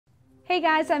Hey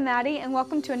guys, I'm Maddie and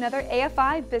welcome to another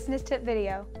AFI business tip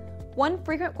video. One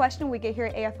frequent question we get here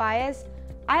at AFI is,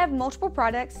 I have multiple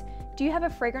products, do you have a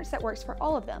fragrance that works for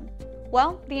all of them?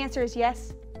 Well, the answer is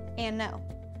yes and no.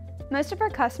 Most of our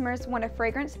customers want a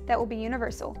fragrance that will be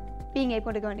universal, being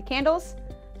able to go into candles,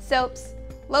 soaps,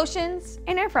 lotions,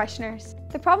 and air fresheners.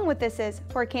 The problem with this is,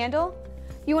 for a candle,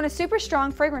 you want a super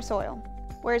strong fragrance oil,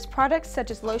 whereas products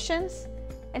such as lotions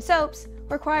and soaps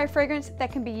require a fragrance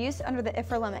that can be used under the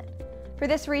AFI limit. For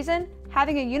this reason,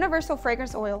 having a universal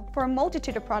fragrance oil for a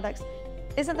multitude of products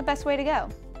isn't the best way to go.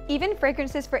 Even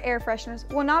fragrances for air fresheners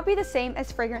will not be the same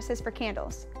as fragrances for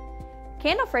candles.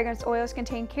 Candle fragrance oils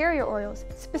contain carrier oils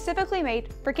specifically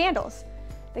made for candles.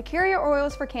 The carrier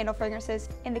oils for candle fragrances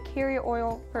and the carrier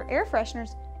oil for air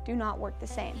fresheners do not work the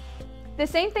same. The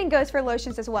same thing goes for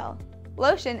lotions as well.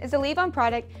 Lotion is a leave-on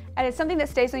product and is something that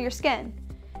stays on your skin.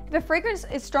 If a fragrance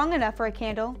is strong enough for a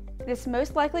candle, it is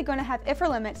most likely going to have AFI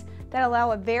limits that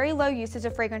allow a very low usage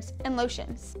of fragrance in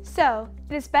lotions. So,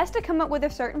 it is best to come up with a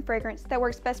certain fragrance that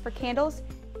works best for candles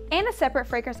and a separate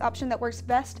fragrance option that works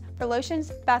best for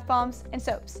lotions, bath bombs, and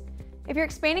soaps. If you're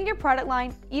expanding your product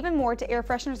line even more to air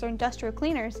fresheners or industrial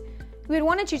cleaners, you would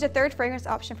want to choose a third fragrance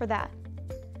option for that.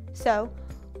 So,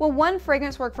 will one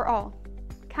fragrance work for all?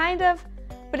 Kind of,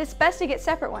 but it's best to get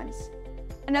separate ones.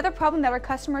 Another problem that our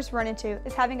customers run into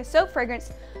is having a soap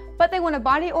fragrance, but they want a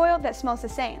body oil that smells the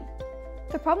same.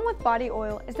 The problem with body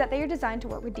oil is that they are designed to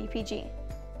work with DPG.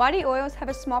 Body oils have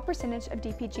a small percentage of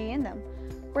DPG in them,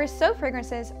 whereas soap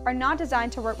fragrances are not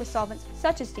designed to work with solvents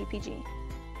such as DPG.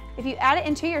 If you add it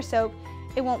into your soap,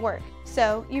 it won't work,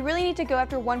 so you really need to go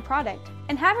after one product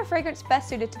and have a fragrance best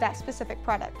suited to that specific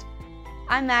product.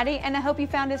 I'm Maddie and I hope you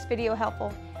found this video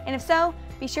helpful, and if so,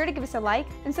 be sure to give us a like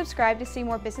and subscribe to see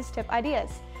more business tip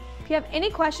ideas. If you have any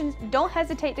questions, don't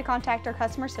hesitate to contact our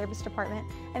customer service department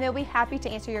and they'll be happy to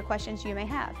answer your questions you may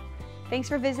have. Thanks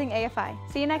for visiting AFI.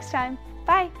 See you next time.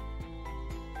 Bye!